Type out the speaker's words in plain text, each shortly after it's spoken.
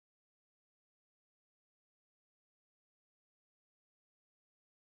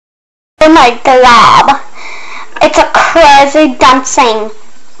my glob. It's a crazy dancing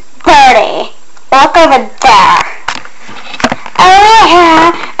birdie. Look over there. Oh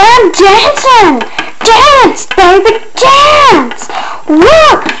yeah, I'm dancing. Dance, baby, dance.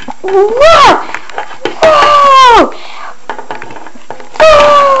 Whoa, whoa, whoa,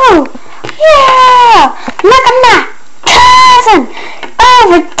 whoa. Yeah, look at my cousin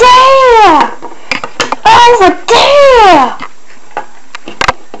over there. Over there.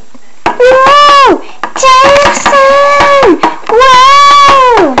 Whoa, dancing.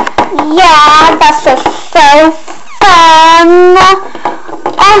 Whoa. Yeah, that's just so fun.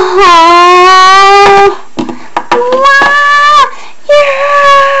 Wow.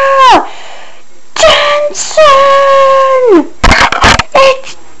 Yeah. Dancing.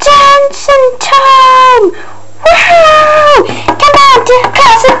 It's dancing time. Wow. Come on,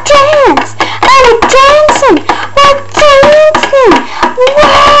 cousin, dance. I'm dancing. We're dancing.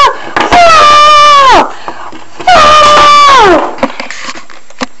 Wow. Wow. Wow.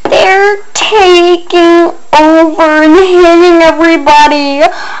 They're taking over and hitting everybody.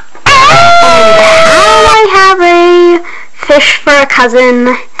 How I have a fish for a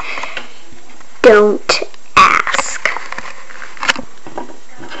cousin, don't ask.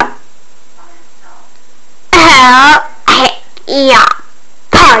 Yeah,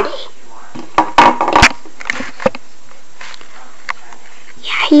 party.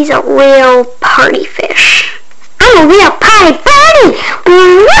 Yeah, he's a real party fish. I'm a real party birdie.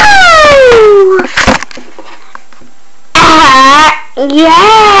 Woo!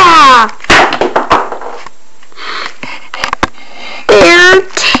 Yeah. They're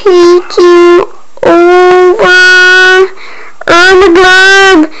taking over. Earn the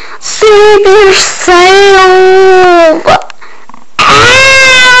globe. Save yourself.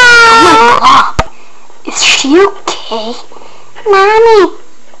 Oh, is she okay? Mommy,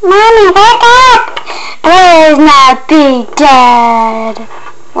 wake up! Please not be dead.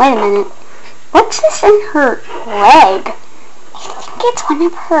 Wait a minute. What's this in her leg? I think it's one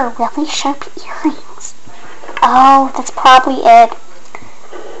of her really sharp earrings. Oh, that's probably it.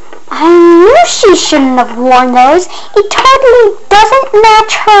 I knew she shouldn't have worn those. It totally doesn't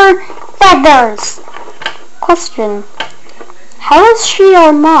match her feathers. Question. How is she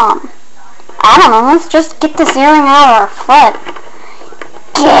your mom? I don't know, let's just get this earring out of her foot.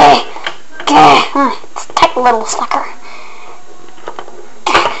 Gah! It's a tight little sucker.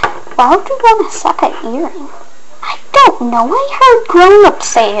 Why would you want to suck an earring? I don't know, I heard grown-ups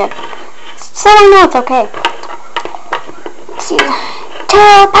say it. So I know it's okay. Let's see.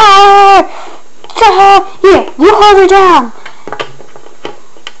 Tail power! Here, you hold her down.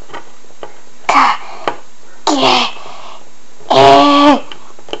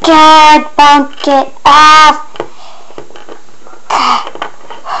 God, bunk it off.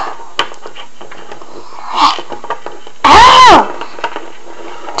 Oh!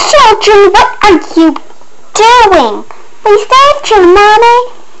 Children, what are you doing? We saved you, Mommy.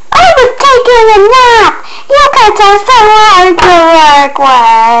 I was taking a nap. You guys are so hard to work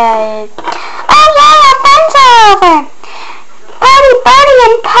with. Oh yeah, our friends are over. Birdie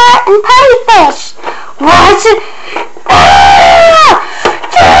and party fish. What?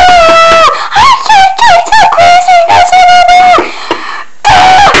 I can't get so craziness anymore.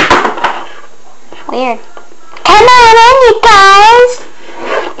 Weird. Come on in, you guys.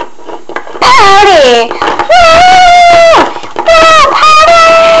 Party. Woo! Woo,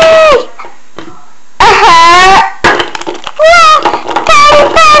 party! Woo!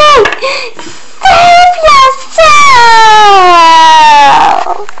 Party! Save yourself!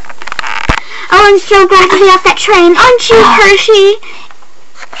 Oh, I'm so glad to be off that train. Aren't you, Hershey?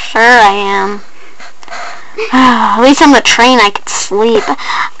 Sure I am. At least on the train I could sleep.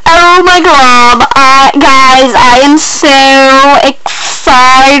 Oh my god, guys, I am so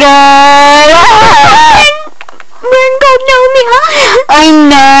excited. I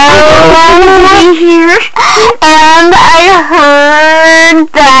know. Here. And I heard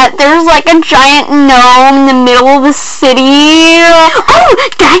that there's like a giant gnome in the middle of the city. Oh,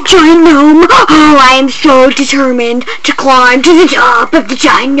 that giant gnome. Oh, I am so determined to climb to the top of the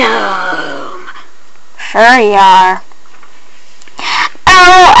giant gnome. Sure you are.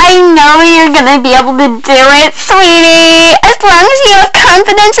 Oh, I know you're gonna be able to do it, sweetie. As long as you have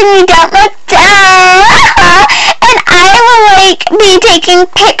confidence and you don't look down. And I will, be taking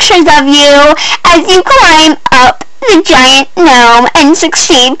pictures of you as you climb up the giant gnome and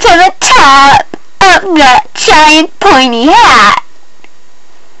succeed to the top of the giant pointy hat.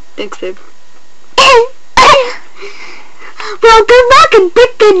 Thanks, babe. Well, good luck and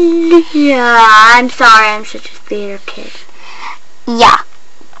pick the... Yeah, I'm sorry, I'm such a theater kid. Yeah.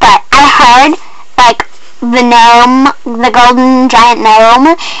 but I heard, like, the gnome, the golden giant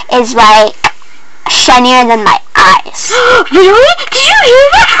gnome, is, like, shinier than my eyes. Really? Did you hear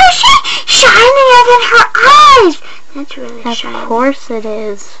that, Hershey? Shinier than her eyes. That's really shiny. Of course it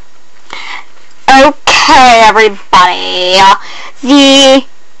is. Okay, everybody.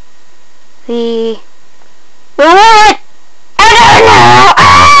 What? I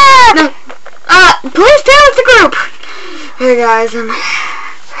don't know. Please stay with the group. Hey guys,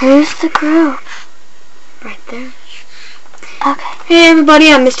 Who's the group? right there. Okay. Hey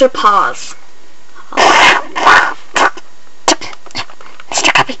everybody, I'm Mr. Paws.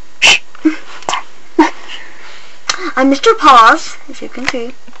 Mr. Cubby. I'm Mr. Paws, as you can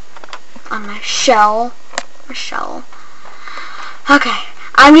see, on my shell. Okay,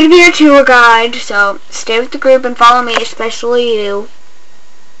 I'm going to be your tour guide, so stay with the group and follow me, especially you.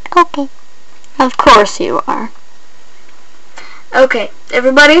 Okay. Of course you are. Okay,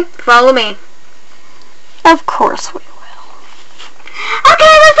 everybody, follow me. Of course we will.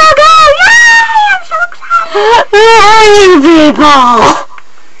 Okay, let's all go! Yay! I'm so excited! Where are you people?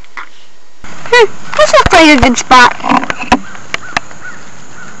 This looks like a good spot.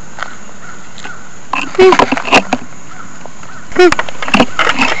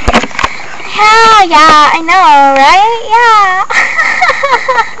 Hell yeah, I know, right? Yeah.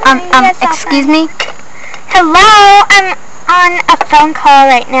 Excuse me? Hello, I'm on a phone call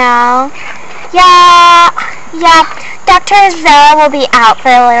right now. Yeah, Dr. Hazel will be out for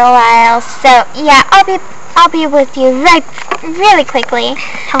a little while, so yeah, I'll be with you really quickly.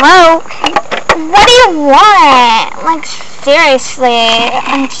 Hello? What do you want? Like, seriously,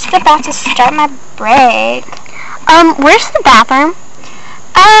 I'm just about to start my break. Where's the bathroom?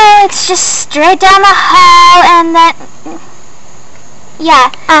 Oh, it's just straight down the hall, and then...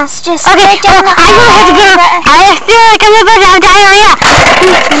 Yeah, it's just straight down the hall. I have to go. I feel like I'm about to have diarrhea.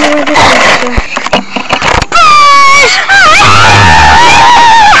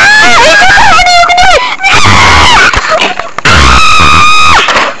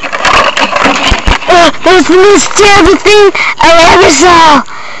 That was the most terrible thing I ever saw.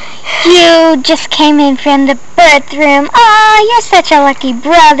 You just came in from the bathroom. Oh, you're such a lucky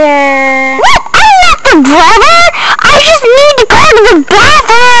brother. What? I'm not the brother. I just need to go to the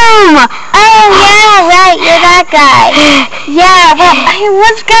bathroom. Oh, yeah, right. You're that guy. Yeah, well, I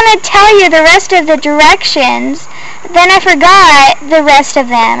was gonna tell you the rest of the directions. Then I forgot the rest of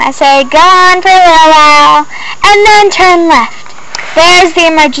them. I said, go on for a little while, and then turn left. There's the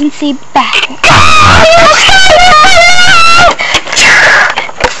emergency bathroom.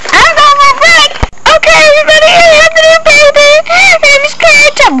 I'm going for a break. Okay, everybody, I have to do baby. I'm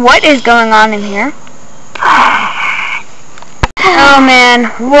scared. What is going on in here? Oh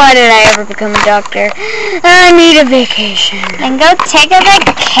man, why did I ever become a doctor? I need a vacation. Then go take a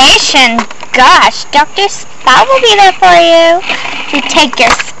vacation. Gosh, Dr. Spot will be there for you to take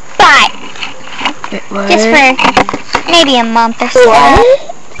your spot. What? Just for maybe a month or so. What?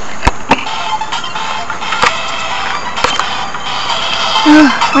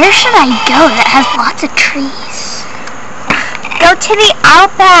 Where should I go that has lots of trees? Go to the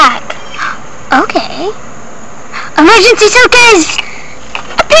outback. Okay. Emergency showcase!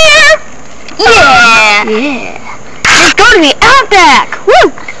 Appear! Yeah! Let's go to the outback!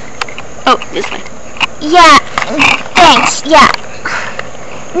 Woo! Oh, this way. Yeah, thanks, yeah.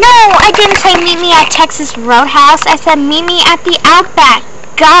 No, I didn't say meet me at Texas Roadhouse. I said meet me at the outback.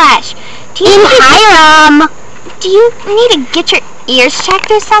 Gosh. Do you need to get your ears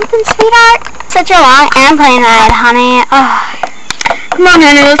checked or something, sweetheart? Such a long airplane ride, honey. Oh. Come on,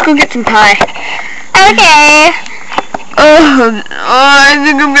 honey, let's go get some pie. Okay. I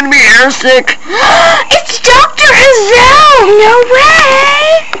think I'm gonna be airsick. It's Dr. Hazel! No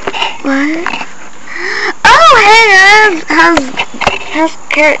way! What? Oh, hey, how's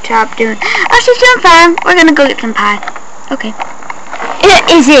Carrot Top doing? Oh, she's doing fine. We're gonna go get some pie. Okay.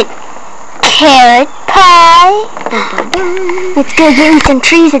 Is it carrot pie? Let's go get some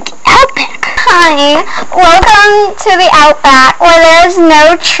trees at the outback. Honey, welcome to the outback where there's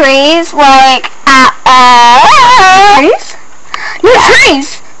no trees, like, at all. Trees? No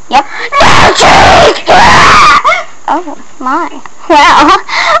trees? Yep. No trees! Oh, my. Well,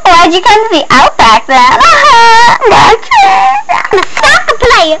 why'd you come to the outback then? No trees! I'm a soccer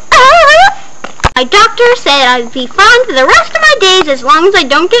player. My doctor said I'd be fine for the rest of my days as long as I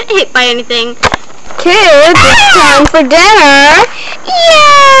don't get hit by anything. Kids, it's time for dinner.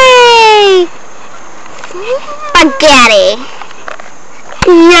 Yay! Spaghetti.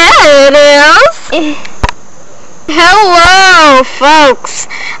 Yeah, it is. Hello, folks.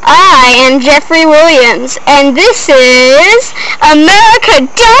 I am Jeffrey Williams, and this is America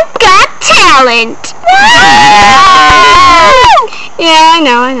Don't Got Talent.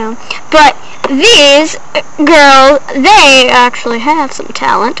 Yeah, I know. But these girls, they actually have some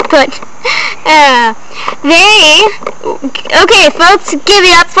talent, but okay, folks, give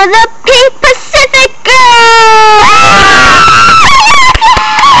it up for the Pink Pacific Girls!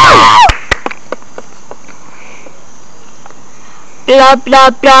 Blah blah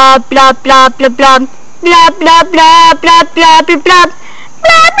blah blah blah blah blah blah blah blah blah blah blah blah.